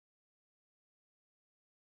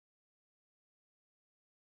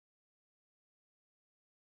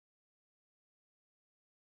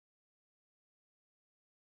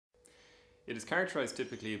It is characterized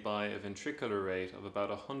typically by a ventricular rate of about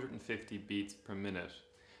 150 beats per minute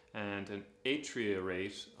and an atria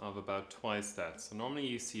rate of about twice that. So normally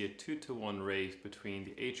you see a 2-to-1 rate between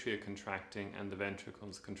the atria contracting and the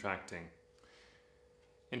ventricles contracting.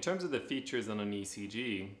 In terms of the features on an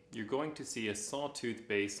ECG, you're going to see a sawtooth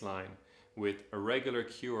baseline with a regular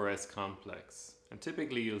QRS complex. And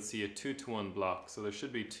typically you'll see a 2-to-1 block, so there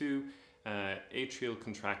should be two atrial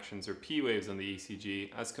contractions or P waves on the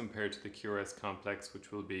ECG as compared to the QRS complex,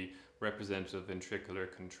 which will be representative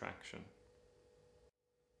ventricular contraction.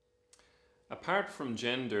 Apart from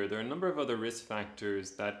gender, there are a number of other risk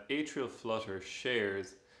factors that atrial flutter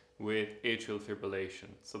shares with atrial fibrillation.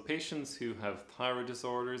 So patients who have thyroid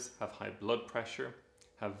disorders, have high blood pressure,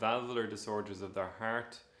 have valvular disorders of their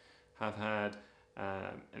heart, have had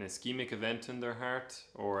an ischemic event in their heart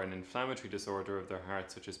or an inflammatory disorder of their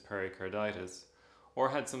heart such as pericarditis, or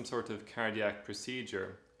had some sort of cardiac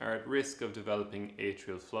procedure are at risk of developing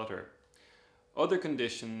atrial flutter. Other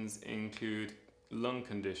conditions include lung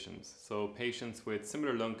conditions, so patients with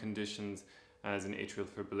similar lung conditions as in atrial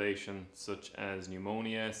fibrillation such as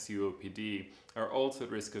pneumonia, COPD are also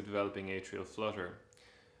at risk of developing atrial flutter.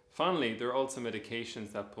 Finally, there are also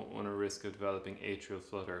medications that put one at risk of developing atrial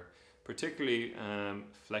flutter. Particularly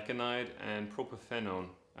flecainide and propafenone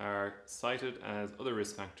are cited as other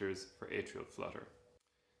risk factors for atrial flutter.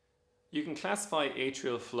 You can classify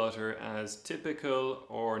atrial flutter as typical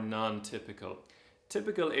or non-typical.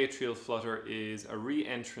 Typical atrial flutter is a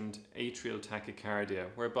re-entrant atrial tachycardia,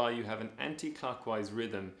 whereby you have an anti-clockwise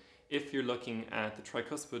rhythm if you're looking at the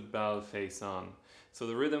tricuspid valve face on. So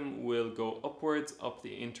the rhythm will go upwards up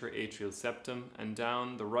the interatrial septum and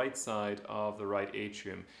down the right side of the right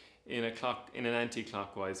atrium in an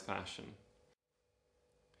anti-clockwise fashion.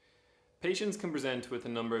 Patients can present with a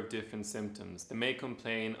number of different symptoms. They may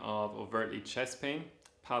complain of overtly chest pain,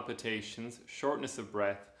 palpitations, shortness of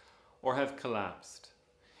breath, or have collapsed.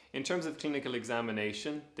 In terms of clinical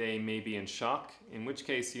examination, they may be in shock, in which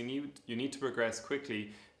case you need to progress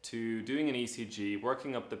quickly to doing an ECG,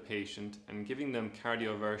 working up the patient and giving them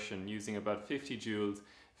cardioversion using about 50 joules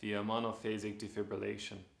via monophasic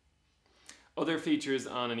defibrillation. Other features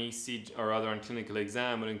on an ECG or rather on clinical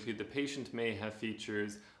exam would include the patient may have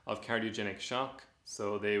features of cardiogenic shock,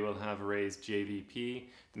 so they will have a raised JVP,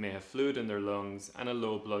 they may have fluid in their lungs and a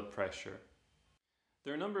low blood pressure.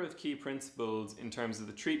 There are a number of key principles in terms of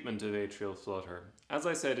the treatment of atrial flutter. As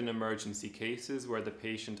I said, in emergency cases where the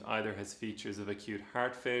patient either has features of acute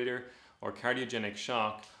heart failure or cardiogenic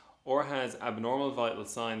shock or has abnormal vital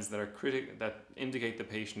signs that indicate the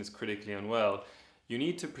patient is critically unwell, you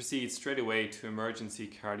need to proceed straight away to emergency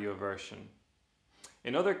cardioversion.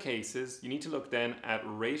 In other cases, you need to look then at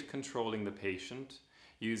rate controlling the patient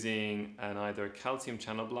using an either calcium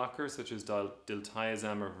channel blocker such as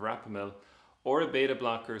diltiazem or verapamil, or a beta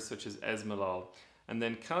blocker such as esmolol, and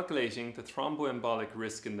then calculating the thromboembolic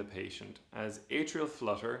risk in the patient, as atrial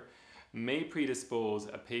flutter may predispose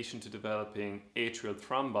a patient to developing atrial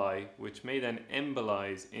thrombi, which may then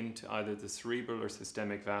embolize into either the cerebral or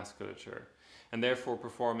systemic vasculature, and therefore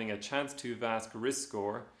performing a chance 2 VASC risk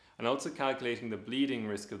score and also calculating the bleeding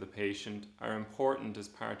risk of the patient are important as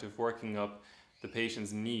part of working up the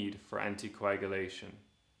patient's need for anticoagulation.